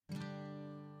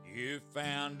You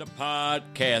found a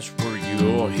podcast where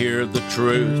you'll hear the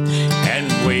truth,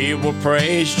 and we will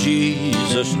praise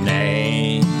Jesus'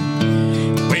 name.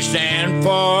 We stand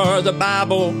for the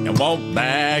Bible and won't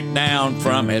back down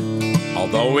from it,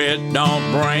 although it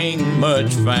don't bring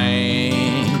much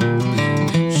fame.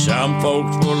 Some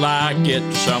folks will like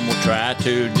it, some will try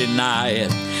to deny it,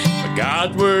 but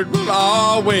God's word will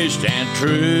always stand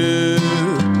true.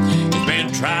 It's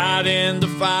been tried in the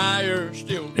fire,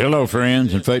 still. Hello,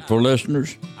 friends and faithful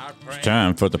listeners. It's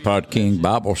time for the Pod King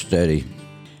Bible Study.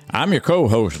 I'm your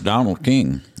co-host, Donald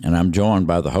King, and I'm joined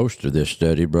by the host of this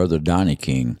study, Brother Donnie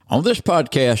King. On this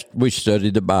podcast, we study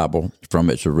the Bible from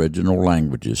its original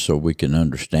languages so we can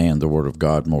understand the Word of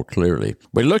God more clearly.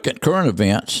 We look at current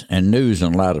events and news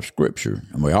in light of Scripture,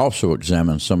 and we also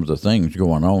examine some of the things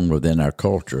going on within our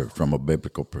culture from a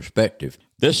biblical perspective.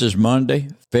 This is Monday,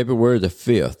 February the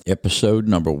 5th, episode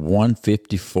number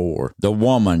 154, The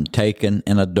Woman Taken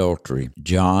in Adultery,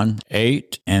 John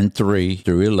 8 and 3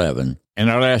 through 11. In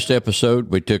our last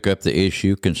episode, we took up the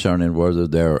issue concerning whether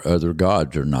there are other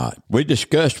gods or not. We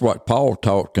discussed what Paul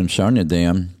taught concerning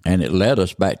them, and it led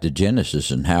us back to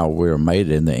Genesis and how we are made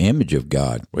in the image of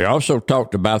God. We also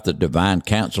talked about the divine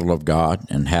counsel of God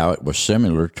and how it was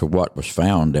similar to what was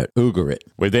found at Ugarit.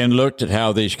 We then looked at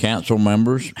how these council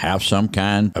members have some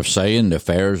kind of say in the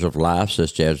affairs of life,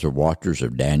 such as the watchers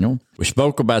of Daniel. We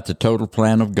spoke about the total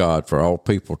plan of God for all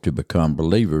people to become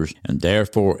believers and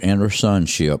therefore enter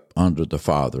sonship under the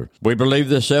Father. We believe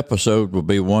this episode will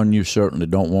be one you certainly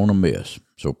don't want to miss,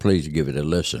 so please give it a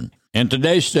listen. In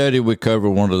today's study, we cover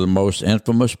one of the most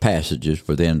infamous passages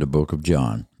within the book of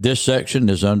John. This section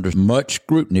is under much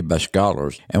scrutiny by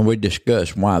scholars, and we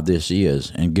discuss why this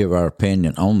is and give our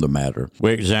opinion on the matter.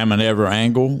 We examine every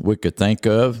angle we could think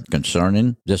of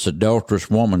concerning this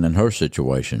adulterous woman and her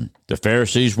situation. The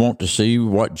Pharisees want to see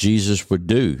what Jesus would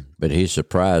do, but he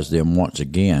surprised them once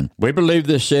again. We believe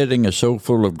this setting is so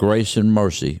full of grace and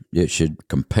mercy, it should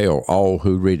compel all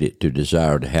who read it to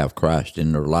desire to have Christ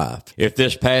in their life. If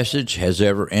this passage has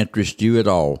ever interested you at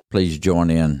all, please join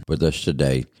in with us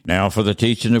today. Now for the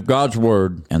teaching of God's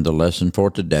Word and the lesson for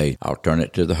today, I'll turn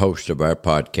it to the host of our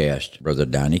podcast, Brother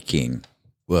Donnie King.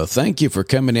 Well, thank you for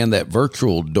coming in that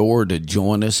virtual door to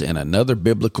join us in another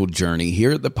biblical journey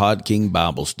here at the Pod King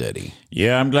Bible Study.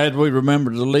 Yeah, I'm glad we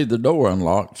remembered to leave the door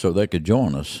unlocked so they could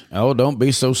join us. Oh, don't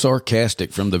be so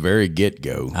sarcastic from the very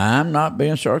get-go. I'm not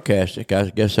being sarcastic. I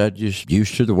guess I'm just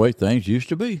used to the way things used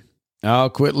to be.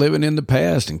 I'll quit living in the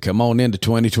past and come on into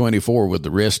 2024 with the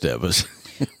rest of us.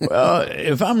 Well,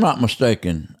 if I'm not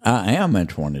mistaken, I am in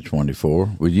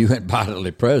 2024 with you bodily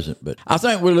present, but I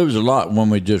think we lose a lot when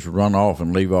we just run off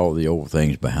and leave all the old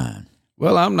things behind.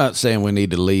 Well, I'm not saying we need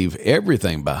to leave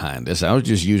everything behind us. I was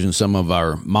just using some of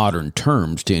our modern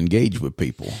terms to engage with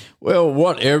people. Well,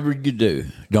 whatever you do,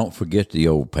 don't forget the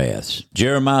old paths.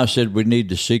 Jeremiah said we need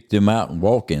to seek them out and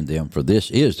walk in them, for this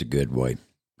is the good way.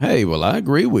 Hey, well, I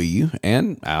agree with you,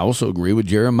 and I also agree with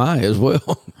Jeremiah as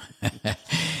well.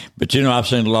 But, I've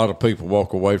seen a lot of people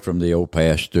walk away from the old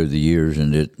past through the years,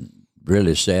 and it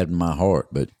really saddened my heart.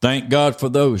 But thank God for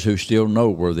those who still know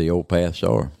where the old paths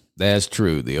are. That's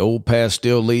true. The old path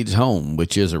still leads home,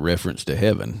 which is a reference to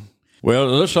heaven. Well,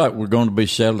 it looks like we're going to be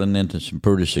settling into some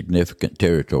pretty significant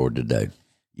territory today.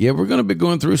 Yeah, we're going to be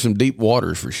going through some deep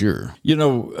waters for sure.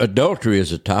 Adultery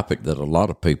is a topic that a lot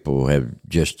of people have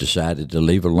just decided to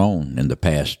leave alone in the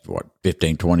past,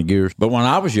 15, 20 years. But when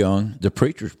I was young, the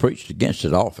preachers preached against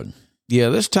it often. Yeah,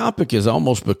 this topic has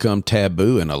almost become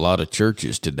taboo in a lot of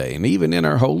churches today, and even in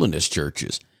our holiness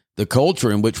churches. The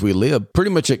culture in which we live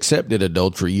pretty much accepted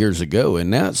adultery years ago, and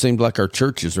now it seems like our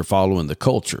churches are following the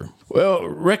culture. Well,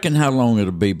 reckon how long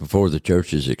it'll be before the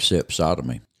churches accept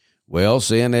sodomy? Well,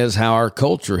 seeing as how our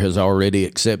culture has already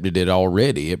accepted it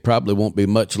already, it probably won't be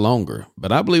much longer.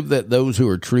 But I believe that those who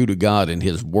are true to God and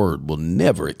His Word will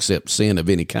never accept sin of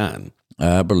any kind.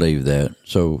 I believe that.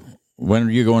 So when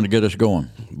are you going to get us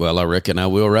going? Well, I reckon I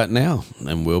will right now.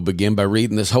 And we'll begin by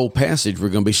reading this whole passage we're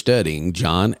going to be studying,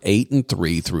 John 8 and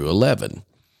 3 through 11.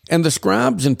 And the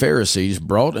scribes and Pharisees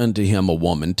brought unto him a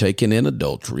woman taken in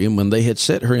adultery, and when they had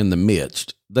set her in the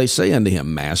midst, they say unto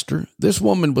him, Master, this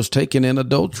woman was taken in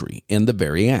adultery, in the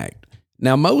very act.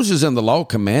 Now Moses in the law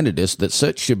commanded us that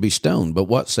such should be stoned, but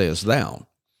what sayest thou?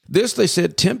 This they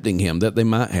said, tempting him, that they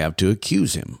might have to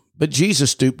accuse him. But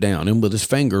Jesus stooped down, and with his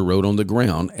finger wrote on the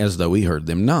ground, as though he heard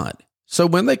them not. So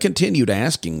when they continued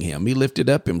asking him, he lifted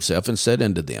up himself and said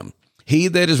unto them, He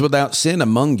that is without sin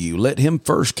among you, let him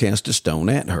first cast a stone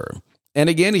at her. And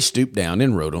again he stooped down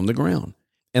and wrote on the ground.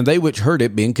 And they which heard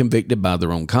it, being convicted by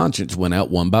their own conscience, went out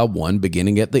one by one,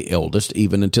 beginning at the eldest,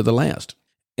 even unto the last.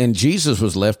 And Jesus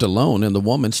was left alone, and the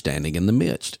woman standing in the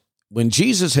midst. When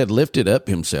Jesus had lifted up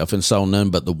himself and saw none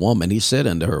but the woman, he said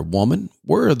unto her, Woman,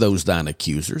 where are those thine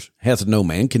accusers? Hath no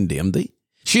man condemned thee?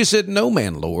 She said, No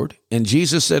man, Lord. And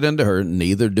Jesus said unto her,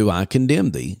 Neither do I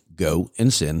condemn thee. Go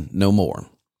and sin no more.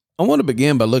 I want to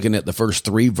begin by looking at the first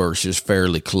 3 verses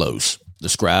fairly close. The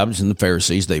scribes and the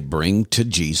Pharisees, they bring to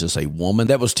Jesus a woman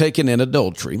that was taken in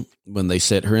adultery. When they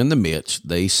set her in the midst,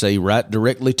 they say right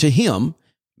directly to him,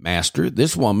 Master,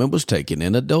 this woman was taken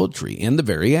in adultery, in the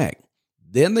very act.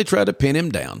 Then they try to pin him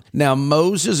down. Now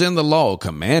Moses in the law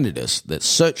commanded us that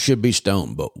such should be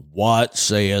stoned, but what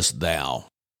sayest thou?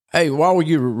 Hey, while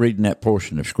you were reading that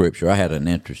portion of Scripture, I had an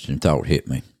interesting thought hit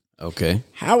me. Okay.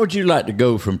 How would you like to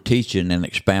go from teaching and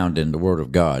expounding the Word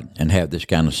of God and have this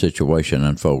kind of situation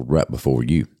unfold right before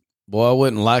you? Boy, I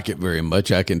wouldn't like it very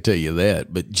much, I can tell you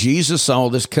that. But Jesus saw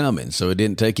this coming, so it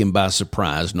didn't take him by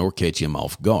surprise nor catch him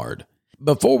off guard.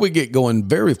 Before we get going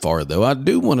very far, though, I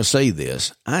do want to say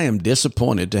this. I am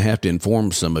disappointed to have to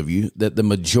inform some of you that the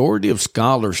majority of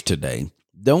scholars today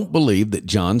don't believe that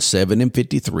John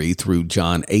 7:53 through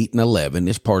John 8:11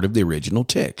 is part of the original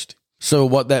text. So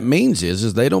what that means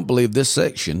is they don't believe this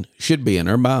section should be in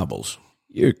our Bibles.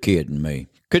 You're kidding me.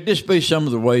 Could this be some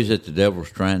of the ways that the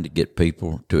devil's trying to get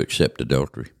people to accept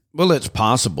adultery? Well, it's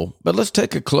possible, but let's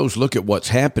take a close look at what's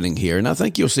happening here, and I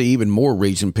think you'll see even more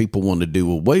reason people want to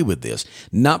do away with this,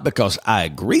 not because I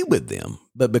agree with them,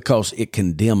 but because it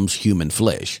condemns human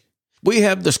flesh. We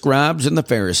have the scribes and the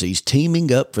Pharisees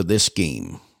teaming up for this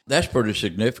scheme. That's pretty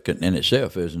significant in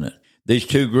itself, isn't it? These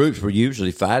 2 groups were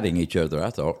usually fighting each other, I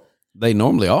thought. They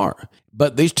normally are,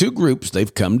 but these 2 groups,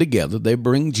 they've come together. They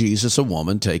bring Jesus a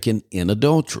woman taken in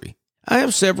adultery. I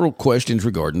have several questions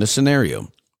regarding the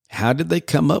scenario. How did they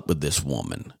come up with this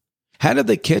woman? How did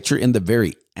they catch her in the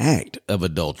very act of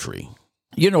adultery?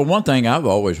 You know, one thing I've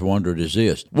always wondered is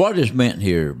this. What is meant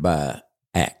here by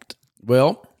act?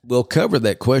 Well, we'll cover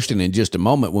that question in just a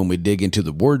moment when we dig into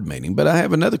the word meaning, but I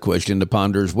have another question to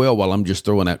ponder as well while I'm just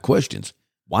throwing out questions.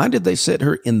 Why did they set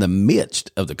her in the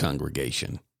midst of the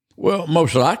congregation? Well,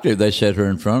 most likely they set her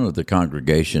in front of the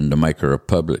congregation to make her a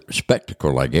public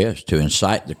spectacle, I guess, to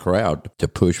incite the crowd to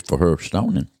push for her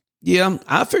stoning. Yeah,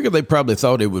 I figure they probably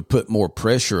thought it would put more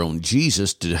pressure on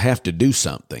Jesus to have to do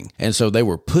something, and so they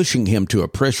were pushing him to a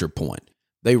pressure point.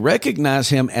 They recognize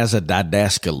him as a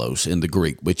didaskalos in the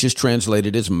Greek, which is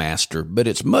translated as master, but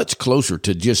it's much closer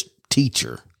to just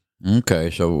teacher.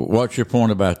 Okay, so what's your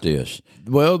point about this?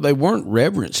 Well, they weren't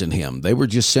reverencing him. They were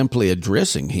just simply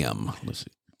addressing him. Let's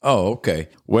see. Oh, okay.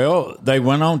 Well, they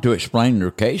went on to explain their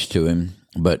case to him,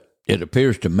 but it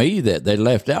appears to me that they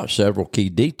left out several key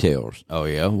details. Oh,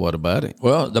 yeah? What about it?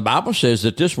 Well, the Bible says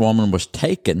that this woman was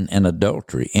taken in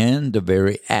adultery in the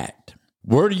very act.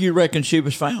 Where do you reckon she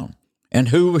was found? And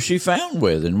who was she found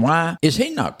with? And why is he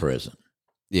not present?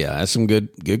 Yeah, that's some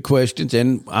good questions,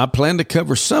 and I plan to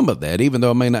cover some of that, even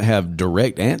though I may not have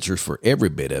direct answers for every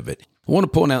bit of it. I want to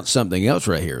point out something else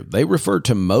right here. They refer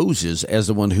to Moses as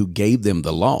the one who gave them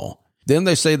the law. Then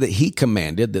they say that he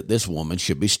commanded that this woman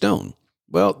should be stoned.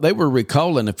 Well, they were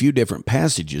recalling a few different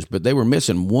passages, but they were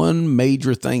missing one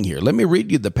major thing here. Let me read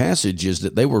you the passages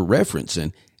that they were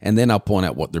referencing, and then I'll point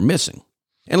out what they're missing.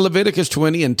 In Leviticus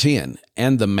 20:10,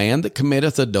 and the man that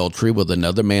committeth adultery with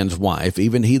another man's wife,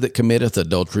 even he that committeth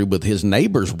adultery with his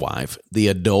neighbor's wife, the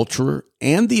adulterer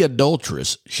and the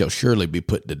adulteress shall surely be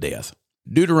put to death.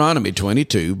 Deuteronomy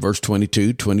 22, verse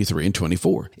 22, 23, and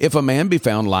 24. If a man be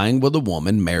found lying with a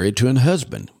woman married to an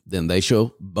husband, then they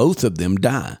shall both of them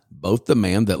die, both the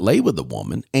man that lay with the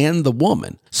woman and the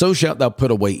woman. So shalt thou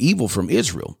put away evil from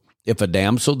Israel. If a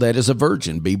damsel that is a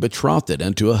virgin be betrothed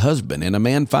unto a husband, and a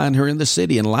man find her in the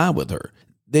city and lie with her,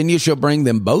 then ye shall bring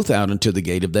them both out into the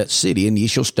gate of that city, and ye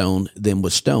shall stone them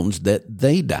with stones that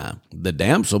they die. The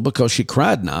damsel because she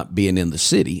cried not, being in the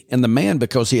city, and the man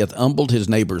because he hath humbled his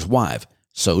neighbor's wife.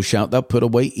 So shalt thou put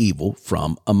away evil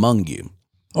from among you.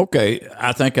 Okay,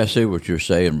 I think I see what you're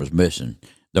saying was missing.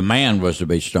 The man was to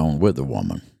be stoned with the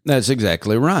woman. That's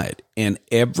exactly right. In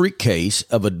every case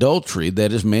of adultery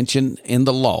that is mentioned in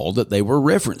the law that they were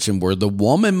referencing, where the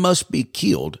woman must be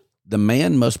killed, the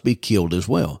man must be killed as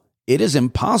well. It is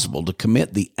impossible to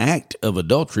commit the act of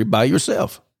adultery by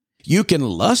yourself. You can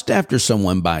lust after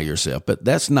someone by yourself, but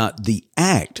that's not the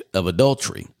act of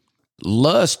adultery.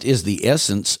 Lust is the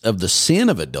essence of the sin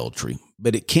of adultery,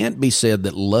 but it can't be said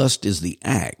that lust is the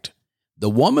act. The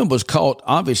woman was caught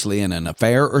obviously in an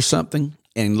affair or something,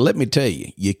 and let me tell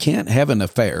you, you can't have an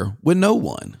affair with no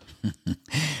one.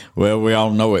 Well, we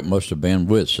all know it must have been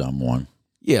with someone.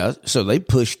 Yeah, so they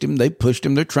pushed him.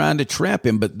 They're trying to trap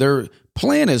him, but their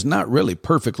plan is not really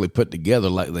perfectly put together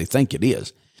like they think it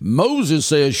is. Moses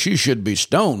says she should be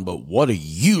stoned, but what do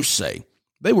you say?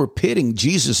 They were pitting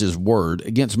Jesus' word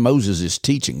against Moses'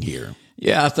 teaching here.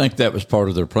 Yeah, I think that was part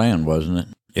of their plan, wasn't it?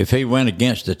 If he went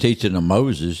against the teaching of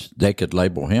Moses, they could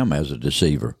label him as a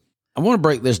deceiver. I want to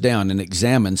break this down and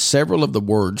examine several of the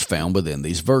words found within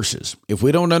these verses. If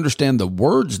we don't understand the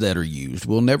words that are used,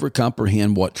 we'll never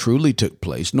comprehend what truly took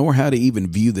place, nor how to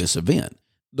even view this event.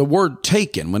 The word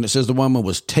taken, when it says the woman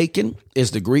was taken,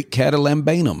 is the Greek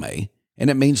katalambanome, and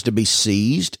it means to be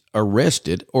seized,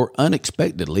 arrested, or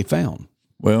unexpectedly found.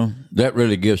 Well, that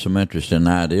really gives some interesting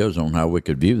ideas on how we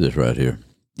could view this right here.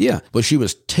 Yeah, but she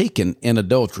was taken in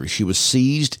adultery. She was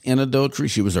seized in adultery.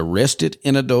 She was arrested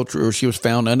in adultery, or she was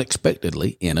found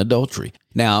unexpectedly in adultery.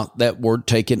 Now, that word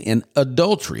taken in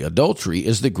adultery. Adultery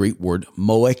is the Greek word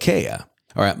moakeia.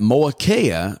 All right,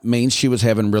 moakeia means she was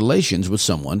having relations with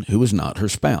someone who was not her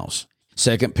spouse.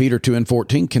 2 Peter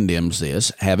 2:14 condemns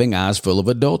this, having eyes full of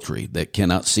adultery that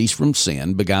cannot cease from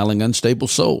sin, beguiling unstable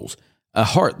souls. A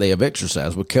heart they have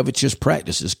exercised with covetous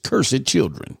practices, cursed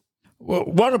children. Well,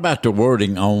 what about the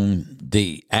wording on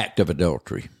the act of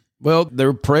adultery? Well,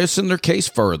 they're pressing their case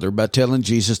further by telling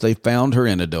Jesus they found her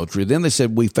in adultery. Then they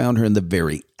said, we found her in the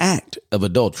very act of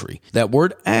adultery. That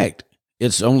word act,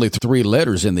 it's only 3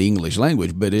 letters in the English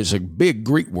language, but it's a big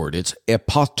Greek word. It's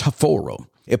epataphoro.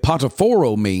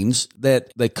 Epataphoro means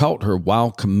that they caught her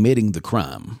while committing the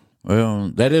crime.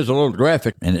 Well, that is a little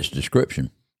graphic in its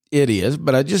description. It is,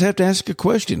 but I just have to ask a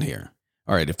question here.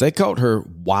 All right, if they caught her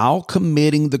while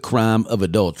committing the crime of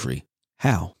adultery,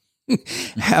 how?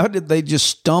 How did they just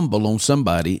stumble on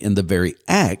somebody in the very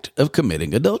act of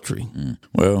committing adultery?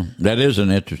 Well, that is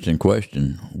an interesting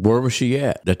question. Where was she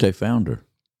at that they found her?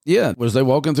 Yeah, was they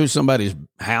walking through somebody's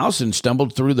house and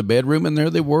stumbled through the bedroom and there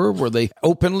they were? Were they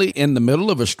openly in the middle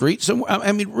of a street somewhere?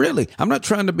 I mean, really, I'm not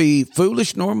trying to be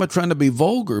foolish, nor am I trying to be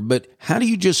vulgar, but how do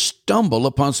you just stumble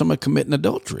upon somebody committing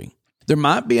adultery? There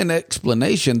might be an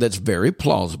explanation that's very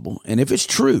plausible, and if it's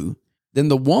true, then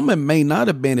the woman may not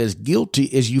have been as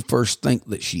guilty as you first think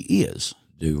that she is.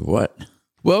 Do what?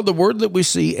 Well, the word that we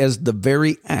see as the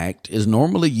very act is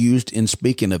normally used in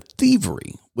speaking of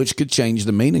thievery, which could change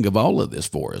the meaning of all of this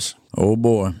for us. Oh,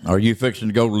 boy. Are you fixing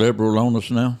to go liberal on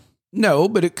us now? No,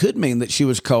 but it could mean that she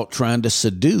was caught trying to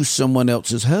seduce someone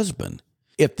else's husband.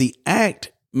 If the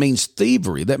act means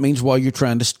thievery, that means while you're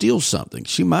trying to steal something.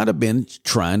 She might have been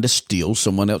trying to steal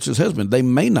someone else's husband. They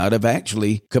may not have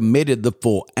actually committed the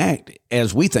full act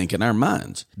as we think in our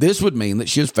minds. This would mean that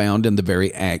she is found in the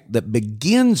very act that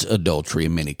begins adultery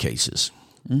in many cases.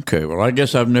 Okay, well, I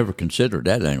guess I've never considered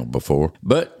that angle before,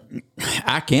 but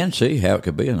I can see how it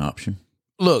could be an option.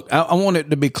 Look, I want it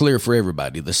to be clear for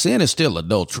everybody. The sin is still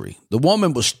adultery. The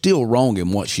woman was still wrong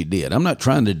in what she did. I'm not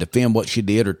trying to defend what she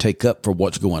did or take up for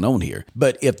what's going on here.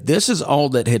 But if this is all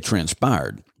that had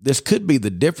transpired, this could be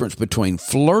the difference between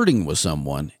flirting with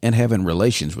someone and having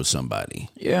relations with somebody.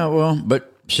 Yeah, well,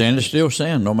 but sin is still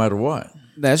sin no matter what.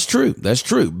 That's true. That's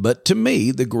true. But to me,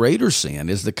 the greater sin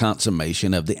is the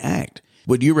consummation of the act.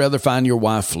 Would you rather find your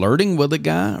wife flirting with a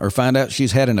guy or find out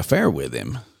she's had an affair with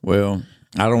him? Well,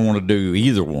 I don't want to do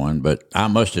either one, but I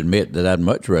must admit that I'd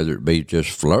much rather it be just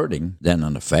flirting than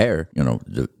an affair,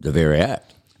 the very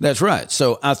act. That's right.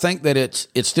 So I think that it's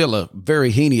still a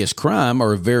very heinous crime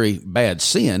or a very bad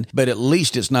sin, but at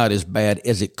least it's not as bad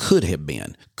as it could have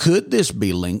been. Could this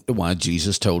be linked to why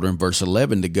Jesus told her in verse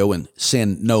 11 to go and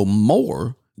sin no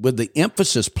more, with the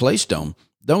emphasis placed on,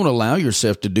 don't allow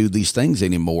yourself to do these things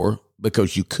anymore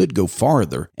because you could go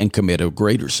farther and commit a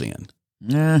greater sin?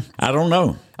 I don't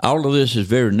know. All of this is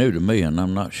very new to me, and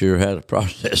I'm not sure how to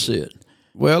process it.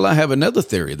 Well, I have another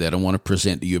theory that I want to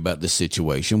present to you about this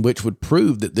situation, which would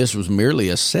prove that this was merely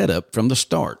a setup from the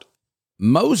start.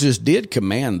 Moses did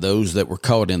command those that were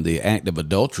caught in the act of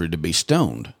adultery to be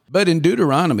stoned. But in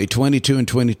Deuteronomy 22 and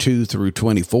 22 through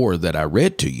 24 that I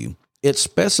read to you, it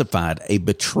specified a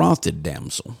betrothed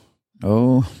damsel.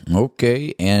 Oh,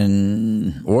 okay.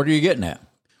 And what are you getting at?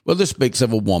 Well, this speaks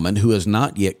of a woman who has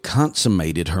not yet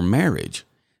consummated her marriage.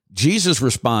 Jesus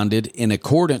responded in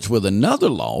accordance with another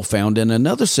law found in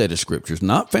another set of scriptures,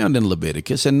 not found in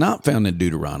Leviticus and not found in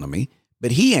Deuteronomy,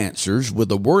 but he answers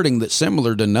with a wording that's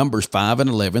similar to Numbers 5 and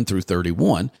 11 through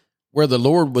 31, where the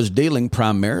Lord was dealing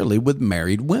primarily with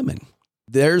married women.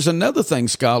 There's another thing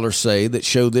scholars say that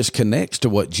show this connects to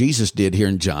what Jesus did here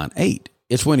in John 8.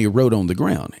 It's when he wrote on the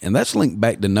ground, and that's linked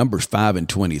back to Numbers 5 and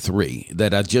 23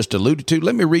 that I just alluded to.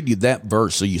 Let me read you that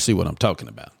verse so you see what I'm talking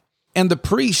about. And the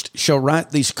priest shall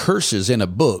write these curses in a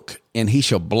book, and he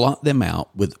shall blot them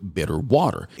out with bitter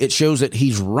water. It shows that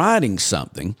he's writing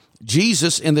something.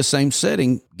 Jesus, in the same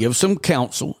setting, gives some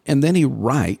counsel, and then he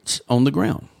writes on the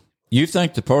ground. You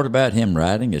think the part about him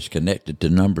writing is connected to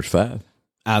Numbers 5?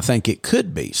 I think it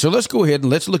could be. So let's go ahead and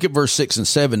let's look at verse 6 and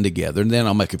 7 together, and then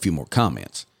I'll make a few more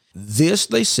comments. This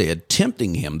they said,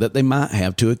 tempting him that they might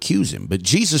have to accuse him. But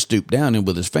Jesus stooped down and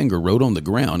with his finger wrote on the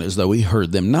ground as though he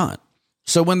heard them not.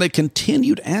 So when they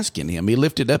continued asking him, he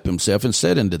lifted up himself and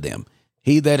said unto them,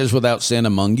 He that is without sin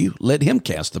among you, let him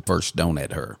cast the first stone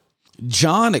at her.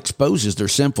 John exposes their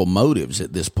sinful motives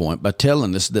at this point by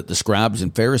telling us that the scribes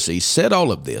and Pharisees said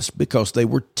all of this because they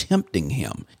were tempting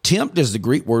him. Tempt is the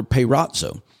Greek word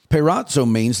peirazo. Peirazo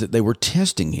means that they were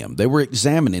testing him. They were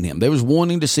examining him. They was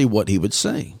wanting to see what he would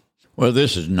say. Well,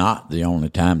 this is not the only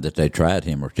time that they tried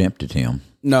him or tempted him.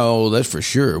 No, that's for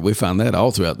sure. We find that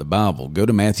all throughout the Bible. Go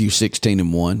to Matthew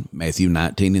 16:1, Matthew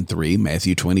 19:3,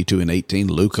 Matthew 22:18,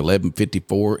 Luke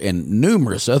 11:54, and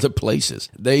numerous other places.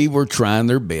 They were trying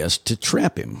their best to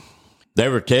trap him. They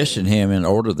were testing him in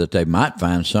order that they might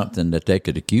find something that they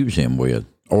could accuse him with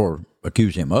or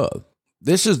accuse him of.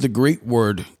 This is the Greek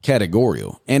word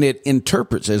categorial, and it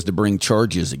interprets as to bring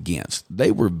charges against.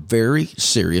 They were very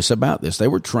serious about this. They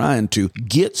were trying to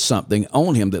get something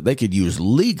on him that they could use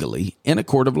legally in a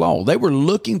court of law. They were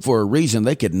looking for a reason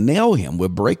they could nail him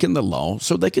with breaking the law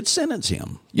so they could sentence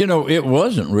him. You know, it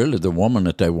wasn't really the woman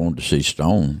that they wanted to see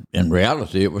stoned. In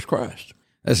reality, it was Christ.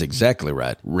 That's exactly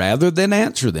right. Rather than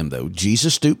answer them, though,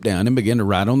 Jesus stooped down and began to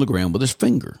write on the ground with his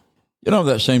finger. You know,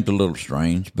 that seems a little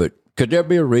strange, but could there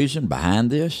be a reason behind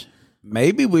this?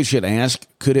 Maybe we should ask,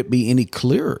 could it be any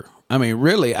clearer? I mean,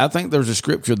 really, I think there's a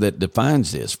scripture that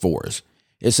defines this for us.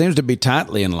 It seems to be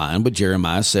tightly in line with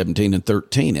Jeremiah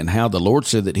 17:13 and how the Lord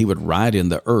said that he would write in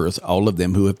the earth all of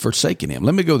them who have forsaken him.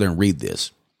 Let me go there and read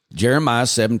this. Jeremiah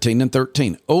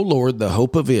 17:13, O Lord, the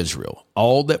hope of Israel,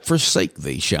 all that forsake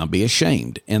thee shall be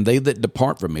ashamed, and they that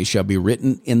depart from me shall be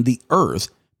written in the earth,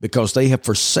 because they have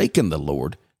forsaken the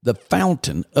Lord, the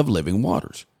fountain of living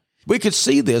waters. We could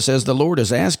see this as the Lord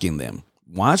is asking them,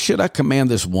 why should I command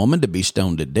this woman to be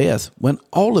stoned to death when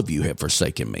all of you have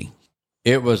forsaken me?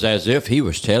 It was as if he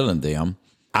was telling them,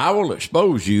 I will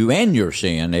expose you and your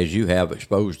sin as you have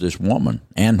exposed this woman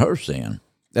and her sin.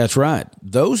 That's right.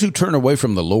 Those who turn away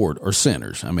from the Lord are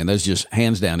sinners. I mean, that's just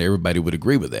hands down. Everybody would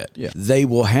agree with that. Yeah. They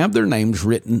will have their names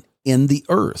written in the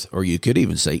earth, or you could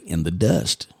even say in the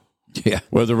dust. Yeah.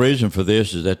 Well, the reason for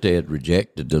this is that they had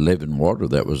rejected the living water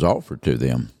that was offered to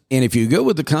them. And if you go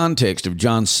with the context of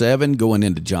John 7 going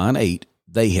into John 8,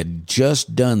 they had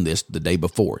just done this the day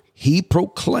before. He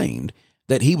proclaimed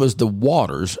that he was the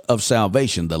waters of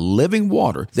salvation, the living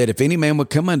water, that if any man would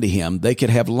come unto him, they could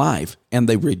have life. And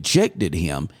they rejected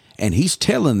him. And he's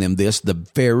telling them this the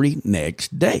very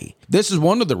next day. This is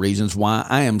one of the reasons why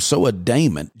I am so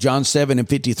adamant. John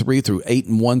 7:53 through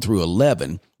 8:1 through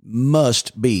 11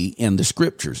 must be in the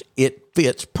scriptures. It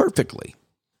fits perfectly.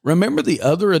 Remember the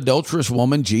other adulterous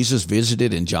woman Jesus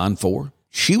visited in John 4?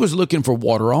 She was looking for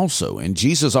water also, and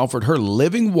Jesus offered her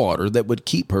living water that would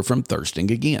keep her from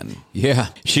thirsting again. Yeah,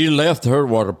 she left her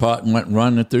water pot and went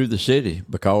running through the city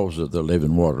because of the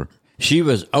living water. She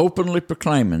was openly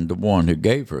proclaiming the one who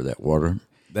gave her that water.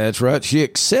 That's right. She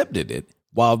accepted it,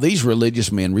 while these religious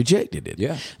men rejected it.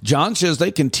 Yeah. John says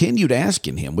they continued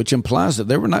asking him, which implies that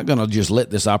they were not going to just let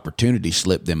this opportunity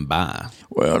slip them by.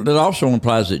 Well, it also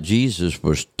implies that Jesus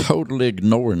was totally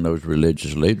ignoring those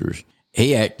religious leaders.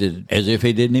 He acted as if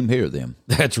he didn't even hear them.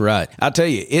 That's right. I tell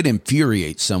you, it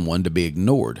infuriates someone to be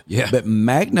ignored. Yeah. But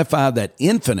magnify that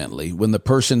infinitely when the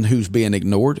person who's being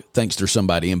ignored thinks they're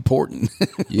somebody important.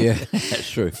 Yeah, that's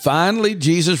true. Finally,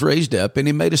 Jesus raised up and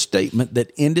he made a statement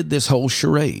that ended this whole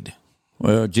charade.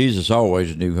 Well, Jesus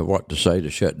always knew what to say to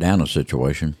shut down a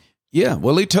situation. Yeah,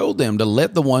 well, he told them to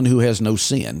let the one who has no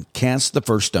sin cast the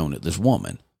first stone at this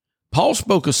woman. Paul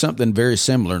spoke of something very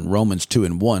similar in Romans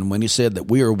 2:1 when he said that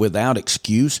we are without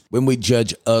excuse when we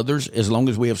judge others as long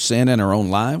as we have sin in our own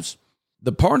lives.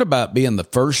 The part about being the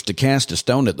first to cast a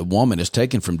stone at the woman is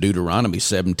taken from Deuteronomy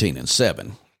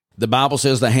 17:7. The Bible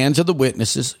says the hands of the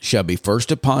witnesses shall be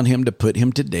first upon him to put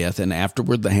him to death, and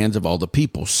afterward the hands of all the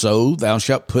people. So thou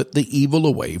shalt put the evil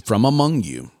away from among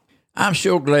you. I'm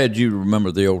sure glad you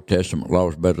remember the Old Testament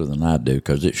laws better than I do,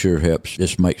 because it sure helps.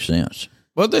 This makes sense.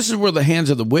 Well, this is where the hands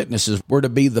of the witnesses were to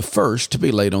be the first to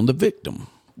be laid on the victim.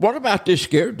 What about this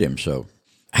scared them so?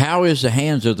 How is the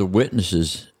hands of the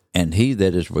witnesses and he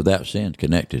that is without sin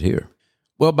connected here?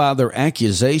 Well, by their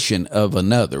accusation of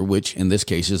another, which in this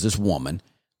case is this woman,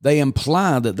 they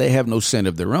imply that they have no sin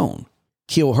of their own.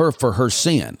 Kill her for her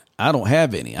sin. I don't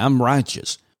have any. I'm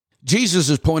righteous. Jesus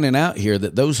is pointing out here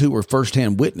that those who were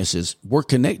firsthand witnesses were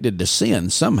connected to sin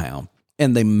somehow,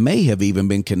 and they may have even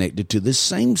been connected to this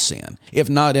same sin. If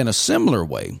not in a similar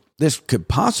way, this could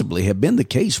possibly have been the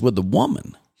case with the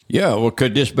woman. Yeah, well,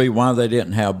 could this be why they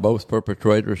didn't have both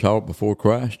perpetrators hauled before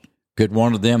Christ? Could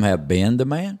one of them have been the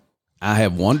man? I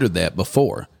have wondered that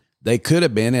before. They could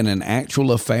have been in an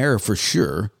actual affair for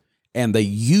sure, and they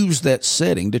used that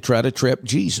setting to try to trap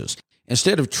Jesus.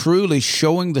 Instead of truly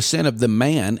showing the sin of the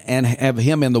man and have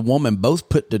him and the woman both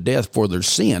put to death for their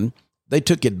sin, they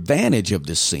took advantage of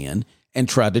this sin and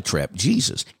tried to trap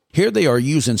Jesus. Here they are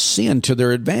using sin to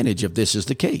their advantage if this is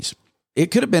the case. It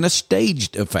could have been a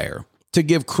staged affair to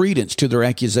give credence to their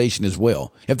accusation as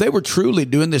well. If they were truly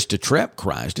doing this to trap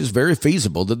Christ, it's very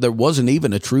feasible that there wasn't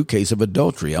even a true case of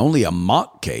adultery, only a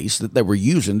mock case that they were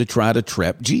using to try to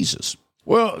trap Jesus.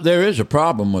 Well, there is a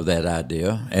problem with that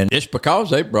idea, and it's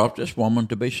because they brought this woman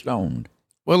to be stoned.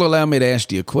 Well, allow me to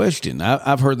ask you a question.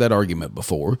 I've heard that argument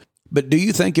before, but do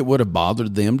you think it would have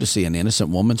bothered them to see an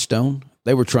innocent woman stoned?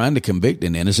 They were trying to convict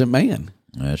an innocent man.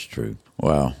 That's true.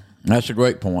 Wow, that's a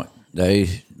great point.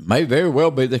 They may very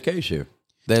well be the case here.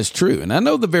 That's true. And I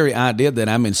know the very idea that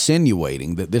I'm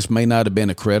insinuating that this may not have been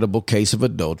a credible case of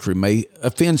adultery may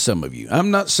offend some of you.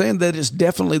 I'm not saying that it's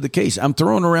definitely the case. I'm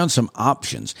throwing around some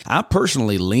options. I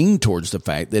personally lean towards the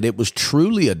fact that it was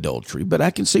truly adultery, but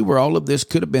I can see where all of this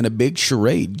could have been a big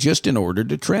charade just in order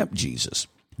to trap Jesus.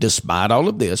 Despite all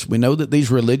of this, we know that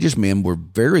these religious men were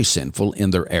very sinful in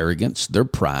their arrogance, their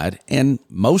pride, and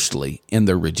mostly in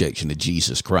their rejection of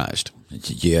Jesus Christ.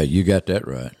 Yeah, you got that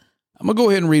right. I'm going to go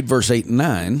ahead and read verse 8 and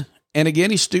 9. And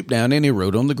again he stooped down and he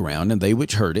wrote on the ground, and they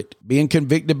which heard it, being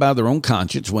convicted by their own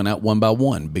conscience, went out one by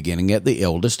one, beginning at the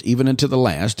eldest, even unto the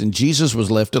last. And Jesus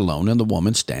was left alone, and the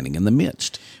woman standing in the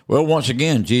midst. Well, once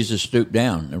again, Jesus stooped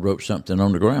down and wrote something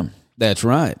on the ground. That's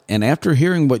right. And after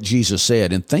hearing what Jesus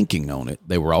said and thinking on it,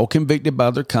 they were all convicted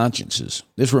by their consciences.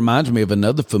 This reminds me of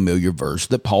another familiar verse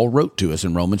that Paul wrote to us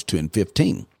in Romans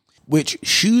 2:15. Which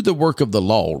shew the work of the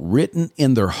law written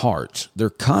in their hearts, their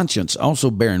conscience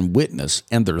also bearing witness,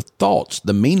 and their thoughts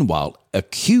the meanwhile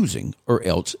accusing or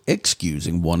else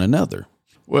excusing one another.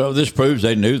 Well, this proves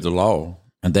they knew the law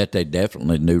and that they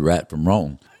definitely knew right from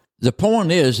wrong. The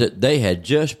point is that they had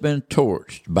just been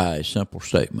torched by a simple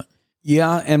statement.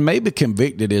 Yeah, and maybe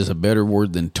convicted is a better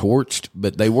word than torched,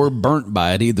 but they were burnt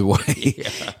by it either way.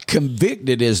 Yeah.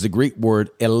 Convicted is the Greek word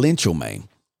elenchome.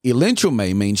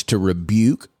 Elenchome means to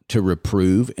rebuke, to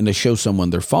reprove, and to show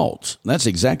someone their faults. That's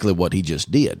exactly what he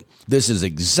just did. This is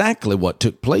exactly what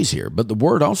took place here, but the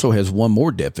word also has one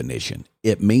more definition.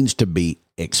 It means to be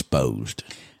exposed.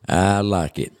 I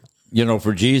like it. You know,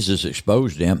 for Jesus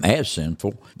exposed them as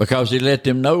sinful because he let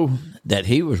them know that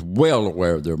he was well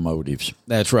aware of their motives.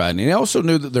 That's right. And he also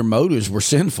knew that their motives were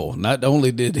sinful. Not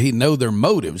only did he know their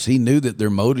motives, he knew that their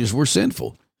motives were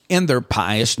sinful. In their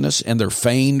piousness and their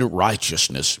feigned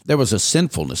righteousness, there was a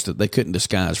sinfulness that they couldn't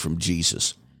disguise from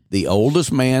Jesus. The oldest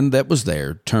man that was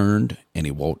there turned and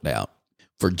he walked out.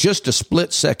 For just a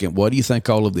split second, what do you think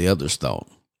all of the others thought?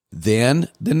 Then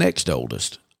the next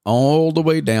oldest, all the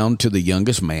way down to the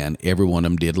youngest man, every one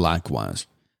of them did likewise.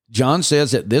 John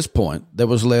says at this point, there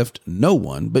was left no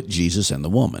one but Jesus and the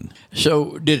woman.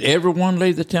 So did everyone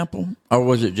leave the temple, or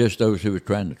was it just those who were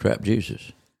trying to trap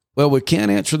Jesus? Well, we can't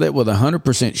answer that with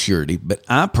 100% surety, but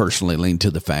I personally lean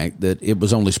to the fact that it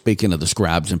was only speaking of the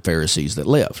scribes and Pharisees that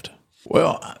left.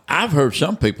 Well, I've heard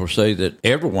some people say that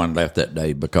everyone left that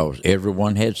day because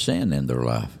everyone had sin in their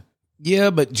life.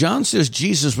 Yeah, but John says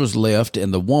Jesus was left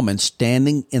and the woman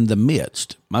standing in the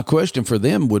midst. My question for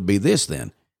them would be this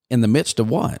then. In the midst of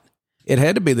what? It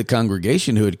had to be the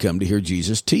congregation who had come to hear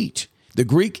Jesus teach. The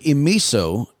Greek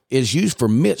imiso is used for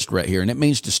midst right here, and it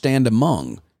means to stand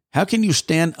among. How can you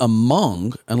stand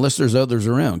among unless there's others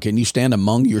around? Can you stand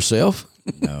among yourself?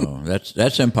 No,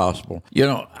 that's impossible. You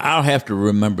know, I'll have to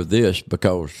remember this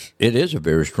because it is a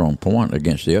very strong point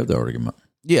against the other argument.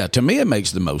 Yeah, to me it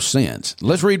makes the most sense.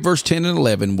 Let's read verse 10 and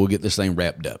 11. We'll get this thing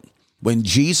wrapped up. When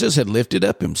Jesus had lifted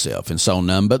up himself and saw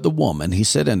none but the woman, he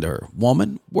said unto her,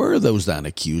 Woman, where are those thine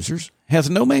accusers? Hath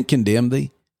no man condemned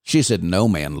thee? She said, No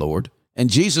man, Lord. And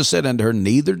Jesus said unto her,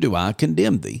 Neither do I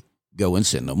condemn thee. Go and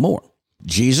sin no more.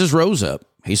 Jesus rose up.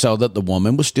 He saw that the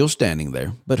woman was still standing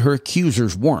there, but her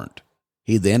accusers weren't.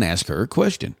 He then asked her a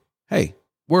question. Hey,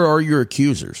 where are your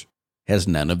accusers? Has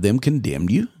none of them condemned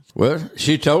you? Well,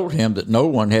 she told him that no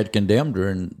one had condemned her,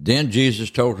 and then Jesus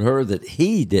told her that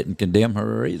he didn't condemn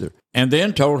her either, and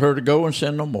then told her to go and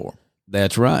sin no more.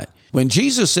 That's right. When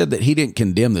Jesus said that he didn't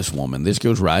condemn this woman, this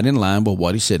goes right in line with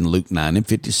what he said in Luke 9 and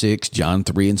 56, John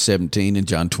 3 and 17, and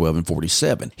John 12 and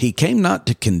 47. He came not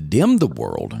to condemn the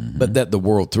world, but that the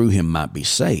world through him might be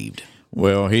saved.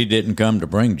 Well, he didn't come to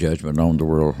bring judgment on the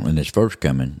world in his first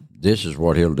coming. This is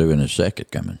what he'll do in his second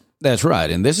coming. That's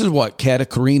right. And this is what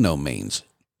katakarino means,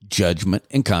 judgment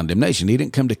and condemnation. He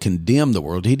didn't come to condemn the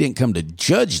world. He didn't come to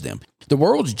judge them. The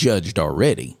world's judged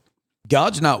already.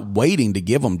 God's not waiting to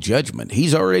give them judgment.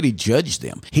 He's already judged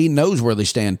them. He knows where they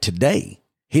stand today.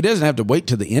 He doesn't have to wait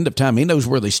to the end of time. He knows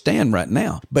where they stand right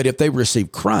now. But if they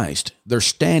receive Christ, their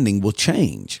standing will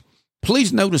change.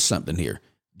 Please notice something here.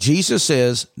 Jesus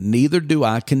says, neither do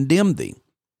I condemn thee.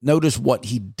 Notice what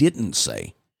he didn't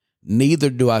say. Neither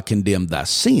do I condemn thy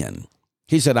sin.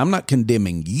 He said, I'm not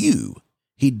condemning you.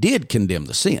 He did condemn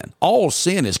the sin. All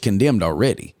sin is condemned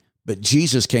already, but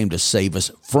Jesus came to save us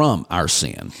from our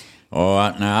sin. Oh,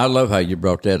 now I love how you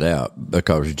brought that out,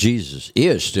 because Jesus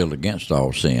is still against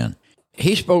all sin.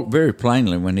 He spoke very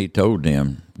plainly when he told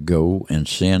them, go and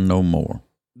sin no more.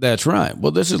 That's right.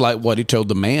 Well, this is like what he told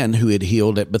the man who had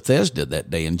healed at Bethesda that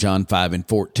day in John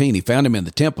 5:14. He found him in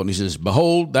the temple, and he says,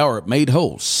 behold, thou art made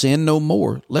whole. Sin no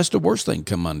more, lest a worse thing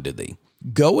come unto thee.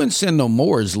 Go and sin no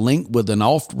more is linked with an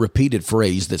oft-repeated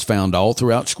phrase that's found all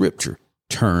throughout Scripture.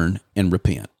 Turn and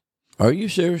repent. Are you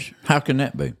serious? How can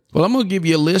that be? Well, I'm going to give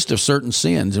you a list of certain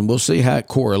sins, and we'll see how it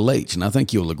correlates, and I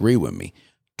think you'll agree with me.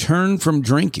 Turn from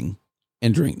drinking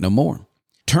and drink no more.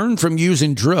 Turn from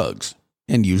using drugs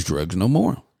and use drugs no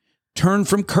more. Turn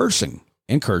from cursing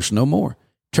and curse no more.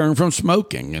 Turn from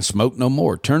smoking and smoke no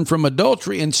more. Turn from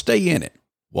adultery and stay in it.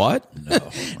 What?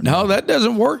 No, that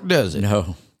doesn't work, does it?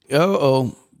 No.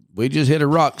 Uh-oh. We just hit a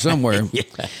rock somewhere. Yeah.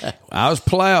 I was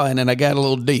plowing and I got a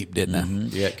little deep, didn't I?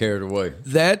 Mm-hmm. You got carried away.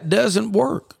 That doesn't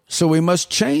work. So we must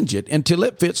change it until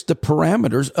it fits the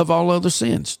parameters of all other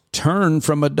sins. Turn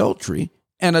from adultery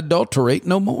and adulterate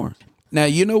no more. Now,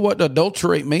 you know what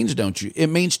adulterate means, don't you? It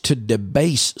means to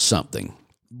debase something.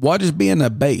 What is being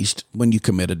abased when you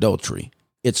commit adultery?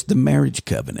 It's the marriage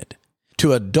covenant.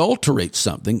 To adulterate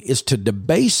something is to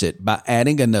debase it by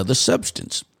adding another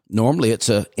substance. Normally, it's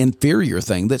an inferior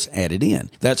thing that's added in.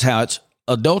 That's how it's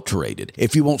adulterated.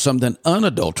 If you want something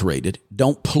unadulterated,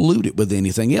 don't pollute it with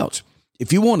anything else.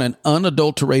 If you want an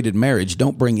unadulterated marriage,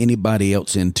 don't bring anybody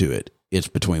else into it. It's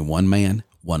between one man,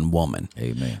 one woman.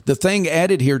 Amen. The thing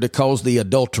added here to cause the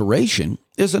adulteration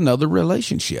is another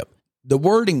relationship. The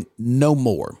wording no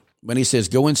more, when he says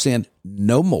go and sin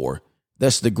no more,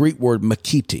 that's the Greek word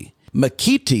makiti.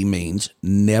 Makiti means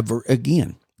never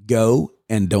again. Go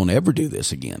and don't ever do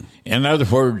this again. In other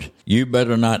words, you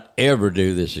better not ever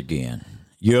do this again.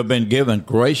 You have been given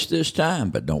grace this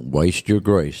time, but don't waste your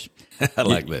grace. I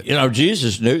like that. You know,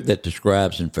 Jesus knew that the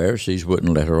scribes and Pharisees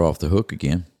wouldn't let her off the hook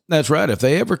again. That's right. If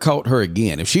they ever caught her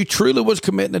again, if she truly was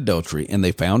committing adultery and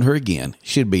they found her again,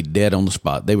 she'd be dead on the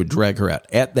spot. They would drag her out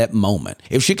at that moment.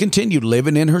 If she continued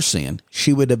living in her sin,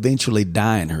 she would eventually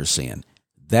die in her sin.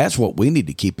 That's what we need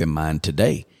to keep in mind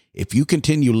today. If you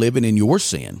continue living in your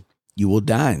sin, you will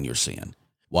die in your sin.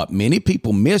 What many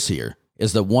people miss here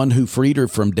is the one who freed her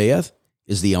from death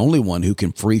is the only one who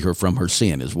can free her from her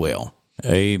sin as well.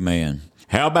 Amen.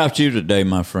 How about you today,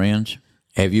 my friends?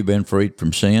 Have you been freed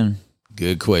from sin?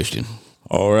 Good question.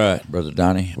 All right, Brother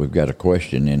Donnie, we've got a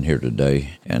question in here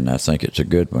today, and I think it's a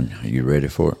good one. Are you ready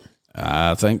for it?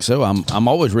 I think so. I'm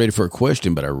always ready for a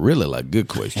question, but I really like good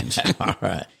questions. All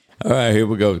right. All right, here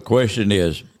we go. The question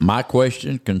is, my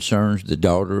question concerns the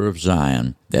daughter of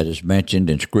Zion that is mentioned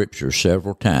in Scripture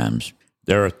several times.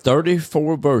 There are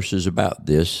 34 verses about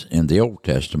this in the Old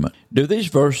Testament. Do these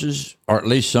verses, or at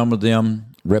least some of them,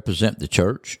 represent the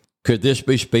church? Could this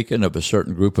be speaking of a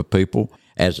certain group of people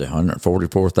as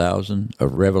 144,000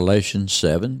 of Revelation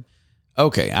 7?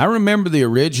 Okay, I remember the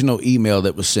original email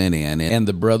that was sent in, and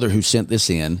the brother who sent this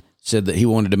in said that he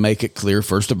wanted to make it clear,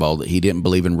 first of all, that he didn't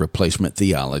believe in replacement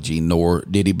theology, nor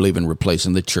did he believe in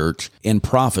replacing the church in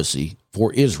prophecy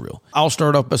for Israel. I'll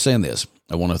start off by saying this.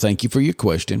 I want to thank you for your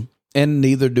question, and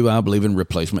neither do I believe in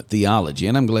replacement theology,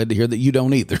 and I'm glad to hear that you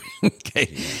don't either.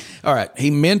 Okay. All right. He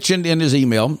mentioned in his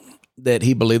email that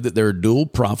he believed that there are dual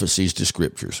prophecies to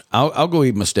scriptures. I'll go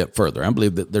even a step further. I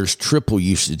believe that there's triple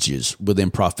usages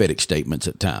within prophetic statements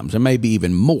at times, and maybe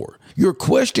even more. Your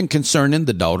question concerning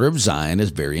the daughter of Zion is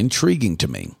very intriguing to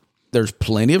me. There's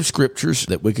plenty of scriptures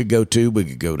that we could go to. We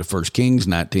could go to 1 Kings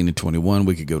 19 and 21.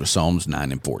 We could go to Psalms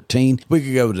 9 and 14. We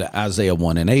could go to Isaiah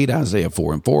 1 and 8, Isaiah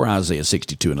 4 and 4, Isaiah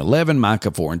 62 and 11,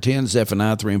 Micah 4 and 10,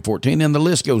 Zephaniah 3 and 14, and the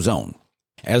list goes on.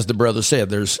 As the brother said,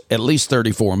 there's at least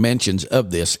 34 mentions of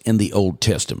this in the Old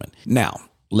Testament. Now,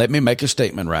 let me make a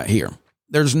statement right here.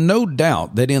 There's no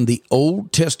doubt that in the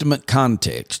Old Testament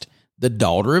context, the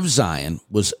daughter of Zion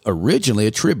was originally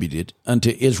attributed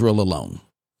unto Israel alone.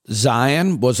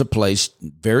 Zion was a place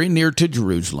very near to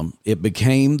Jerusalem. It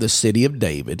became the city of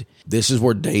David. This is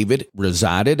where David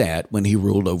resided at when he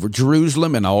ruled over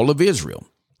Jerusalem and all of Israel.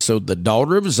 So the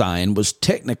daughter of Zion was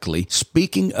technically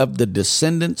speaking of the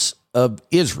descendants of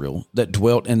Israel that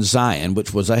dwelt in Zion,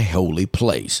 which was a holy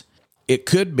place. It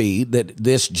could be that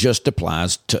this just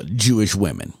applies to Jewish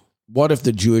women. What if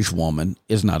the Jewish woman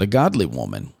is not a godly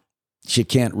woman? She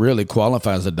can't really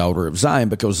qualify as a daughter of Zion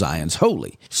because Zion's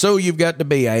holy. So you've got to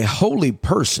be a holy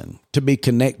person to be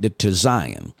connected to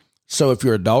Zion. So if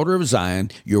you're a daughter of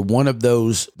Zion, you're one of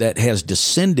those that has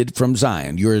descended from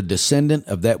Zion. You're a descendant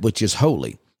of that which is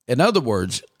holy. In other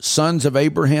words, sons of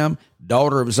Abraham,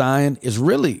 daughter of Zion is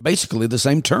really basically the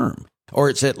same term, or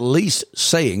it's at least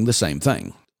saying the same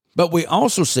thing. But we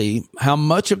also see how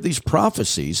much of these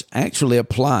prophecies actually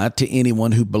apply to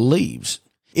anyone who believes.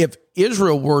 If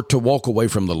Israel were to walk away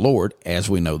from the Lord, as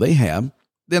we know they have,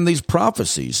 then these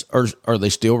prophecies, are they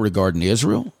still regarding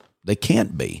Israel? They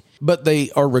can't be. But they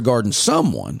are regarding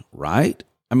someone, right?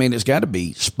 I mean, it's got to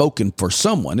be spoken for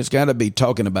someone. It's got to be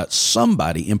talking about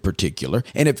somebody in particular.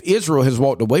 And if Israel has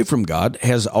walked away from God,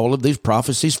 has all of these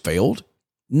prophecies failed?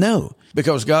 No,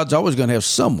 because God's always going to have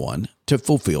someone to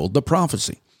fulfill the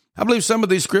prophecy. I believe some of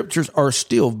these scriptures are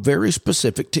still very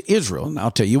specific to Israel, and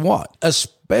I'll tell you what,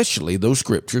 especially those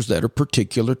scriptures that are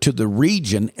particular to the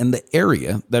region and the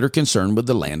area that are concerned with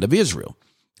the land of Israel.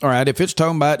 All right, if it's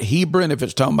talking about Hebron, if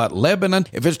it's talking about Lebanon,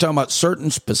 if it's talking about certain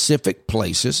specific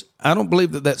places, I don't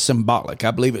believe that that's symbolic.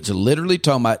 I believe it's literally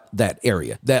talking about that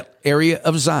area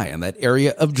of Zion, that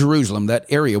area of Jerusalem, that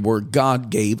area where God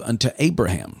gave unto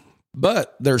Abraham.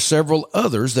 But there are several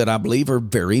others that I believe are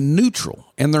very neutral,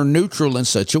 and they're neutral in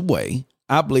such a way,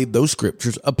 I believe those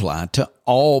scriptures apply to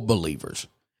all believers.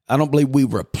 I don't believe we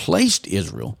replaced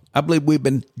Israel. I believe we've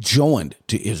been joined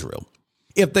to Israel.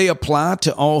 If they apply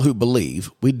to all who believe,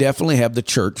 we definitely have the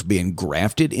church being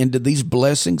grafted into these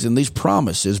blessings and these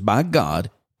promises by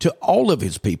God to all of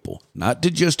his people, not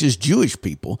to just his Jewish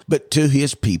people, but to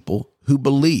his people who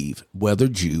believe, whether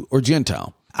Jew or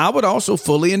Gentile. I would also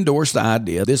fully endorse the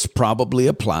idea this probably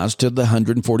applies to the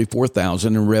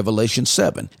 144,000 in Revelation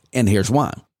 7, and here's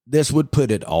why. This would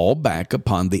put it all back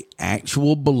upon the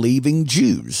actual believing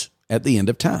Jews at the end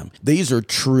of time. These are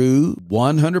true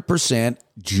 100%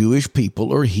 Jewish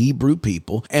people or Hebrew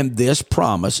people, and this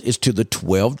promise is to the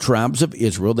 12 tribes of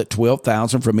Israel that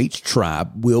 12,000 from each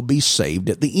tribe will be saved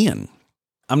at the end.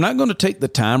 I'm not going to take the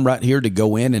time right here to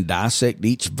go in and dissect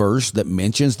each verse that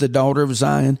mentions the daughter of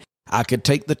Zion. I could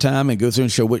take the time and go through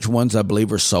and show which ones I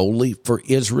believe are solely for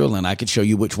Israel, and I could show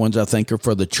you which ones I think are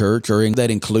for the church, or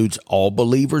that includes all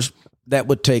believers. That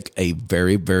would take a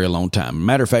very, very long time.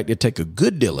 Matter of fact, it'd take a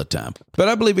good deal of time. But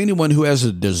I believe anyone who has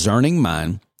a discerning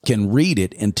mind can read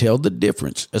it and tell the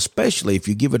difference, especially if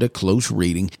you give it a close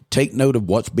reading, take note of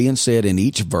what's being said in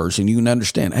each verse, and you can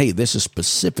understand, hey, this is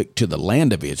specific to the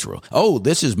land of Israel. Oh,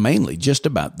 this is mainly just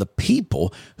about the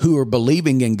people who are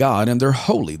believing in God, and they're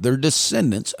holy. They're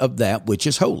descendants of that which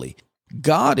is holy.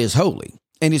 God is holy,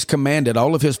 and he's commanded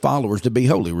all of his followers to be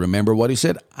holy. Remember what he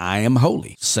said? I am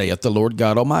holy, saith the Lord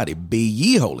God Almighty. Be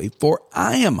ye holy, for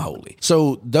I am holy.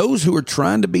 So those who are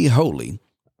trying to be holy,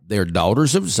 they're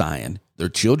daughters of Zion. They're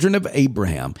children of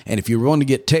Abraham, and if you want to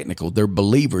get technical, they're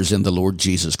believers in the Lord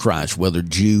Jesus Christ, whether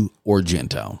Jew or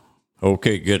Gentile.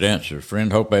 Okay, good answer,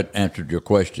 friend. Hope that answered your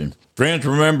question. Friends,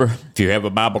 remember, if you have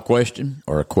a Bible question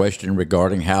or a question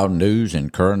regarding how news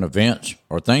and current events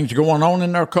or things going on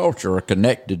in our culture are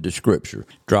connected to Scripture,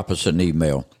 drop us an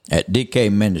email at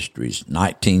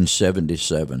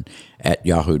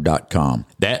dkministries1977@yahoo.com.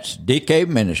 That's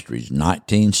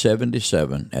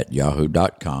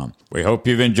dkministries1977@yahoo.com. We hope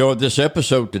you've enjoyed this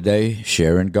episode today,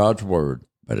 sharing God's Word.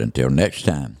 But until next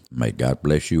time, may God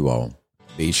bless you all.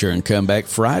 Be sure and come back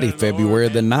Friday, February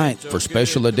the 9th for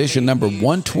special edition number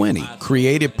 120,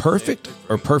 Created Perfect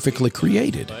or Perfectly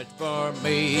Created. But for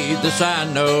me, this I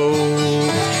know,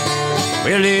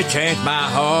 really changed my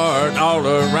heart all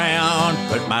around,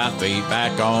 put my feet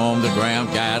back on the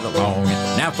ground, got along.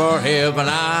 Now for heaven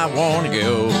I want to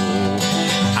go,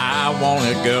 I want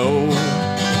to go,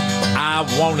 I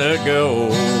want to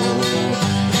go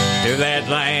to that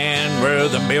land where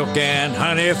the milk and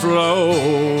honey flow.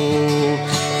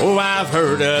 Oh, I've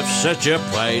heard of such a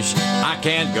place. I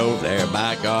can't go there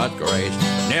by God's grace.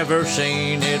 Never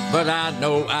seen it, but I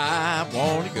know I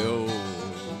want to go.